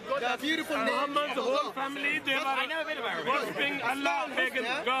 Muhammad, The beautiful name Muhammad's of whole Allah. family, they I know a bit of were Arabic. worshipping Allah, pagan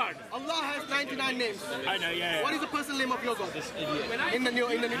God. Allah has 99 names. I know, yeah. What is the personal name of your God? In the New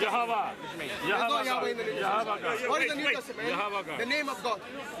Testament. Jehovah. There's no Yahweh in the New Testament. Jehovah God. What is the New Testament? Jehovah God. The name of God.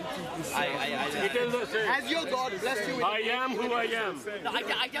 It is the same. Has your will God bless you with I am who I am. No,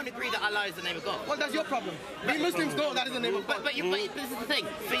 I don't agree that Allah is the name of God. Well, that's your problem. We Muslims know that is the name of God. But this is the thing.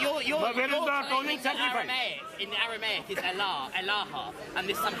 For your where is the atoning claim sacrifice? in Aramaic is Allah, Elaha, and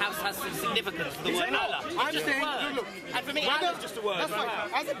this somehow has some significance to the word Allah. It's I'm just saying, a word. look, And for me, Allah is just a word. that's fine.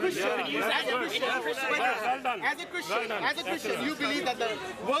 As a Christian, Well done. as a Christian, you believe that the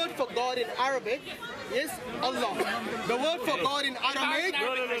word for God in Arabic is Allah. The word for God in Aramaic.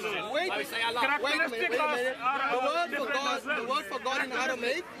 Wait, I say Allah. wait a minute. The word for God in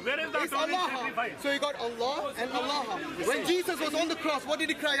Aramaic is Allah. So you got Allah and Allah. When Jesus was on the cross, what did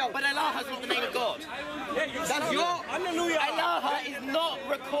he cry out? But Allah is not the name of God. That's your Hallelujah. Allah is not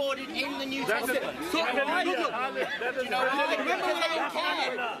recorded in the New Testament. So look. Remember when I was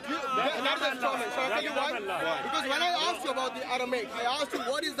that is a straw man. So I'll tell you why. Because when I asked you about the Aramaic, I asked you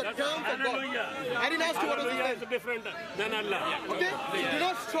what is the term for God. I didn't ask you what was the name. Different than Allah. Okay? Do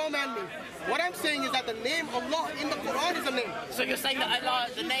not straw man me. What I'm saying is that the name Allah in the Quran is a name. So you're saying that Allah,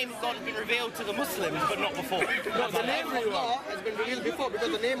 the name of God has been revealed to the Muslims, but not before? No, the name of Allah has been revealed before because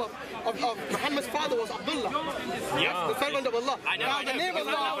the name of Muhammad's father was Abdullah. Yes, the servant of Allah. I know, now the name of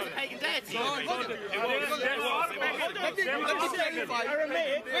Allah was a pagan deity. No, it wasn't. Let me clarify.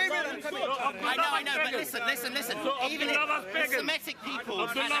 I know, but listen. Even if the Semitic people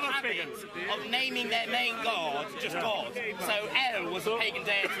had a habit of naming their main god just God. So El was a pagan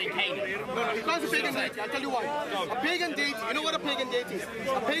deity in Canaan. No, you can't say pagan deity. I'll tell you why. A pagan deity, you know what a pagan deity is? A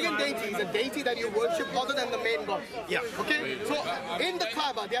pagan deity is a deity that you worship other than the main god. Yeah. Okay? So in the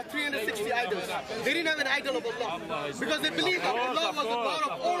Kaaba, there are 360 idols. They didn't have an idol of Allah because they believed that Allah was the God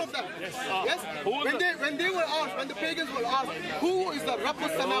of all of them. Yes? When they were asked, when the pagans were asked, who is the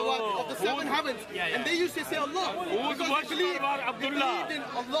Rabbus Samawat of the seven heavens? And they used to say Allah. Because they believed in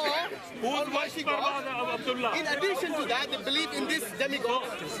Allah, Almighty God. In addition to that, they believe in this demigod,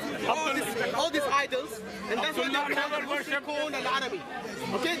 all these idols, and that's why they call the mushrikun al-Arabi.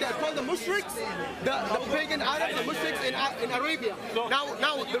 Okay, they're called the mushriks, the pagan Arabs, the mushriks in Arabia.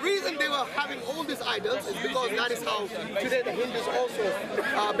 Now, the reason they were having all these idols is because that is how today the Hindus also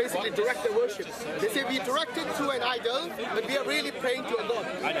basically direct their worship. They say we direct it to an idol, but we are really praying to a god.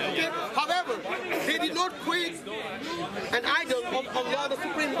 Okay? However, they did not create an idol of Allah, the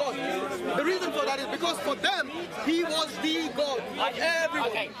supreme God. The reason for that is because for them, He was the God of everyone.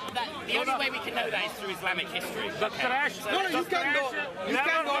 Okay, the only way we can know that is through Islamic history. The crash. No, you can go. You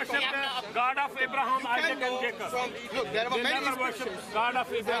can go worship the God of Abraham, Isaac, and Jacob. Look, there are They many never worship inscriptions. God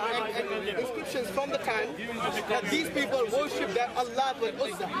of Abraham, Isaac, and Jacob. Inscriptions from the time that these people worship their Allah wal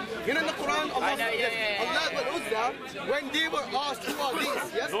Uzza. You know in the Quran, Allah says Allah wal Uzza, when they were asked who are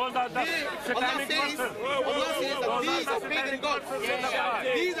these, yes? Those are the satanic persons. Allah says that these are pagan gods.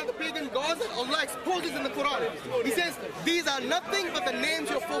 These are the pagan gods that Allah exposes in the Quran. He says these are nothing but the names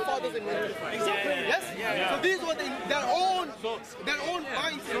your forefathers invented. Yes? So these were their own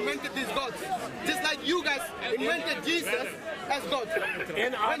minds invented these gods. Just like you guys invented Jesus as God.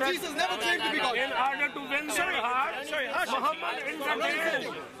 When Jesus never claimed to be God. In order to win their heart, Muhammad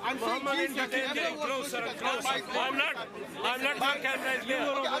invented. I'm saying Jesus never was worshipped as God. I'm not sarcastic here.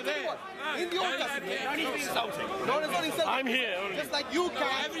 Okay, I'll tell you what. In the Old Testament, no, it's not insulting. I'm here. Just like you can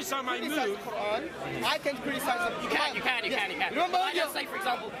Every time I criticize move. the Quran, I can criticize the Quran. You can. Remember I just say, for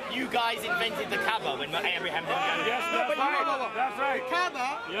example, you guys invented the Kaaba when Abraham didn't go. Yes, that's right. That's right.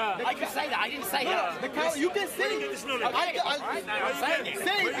 Kaaba, Yeah. I can say that. I didn't say that. the Kaaba, you can say it. I'm saying it.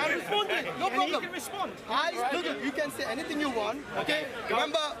 Say it, I'm responding. No problem. Respond. Look, you can say anything you want, okay?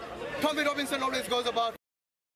 Remember, Tommy Robinson always goes about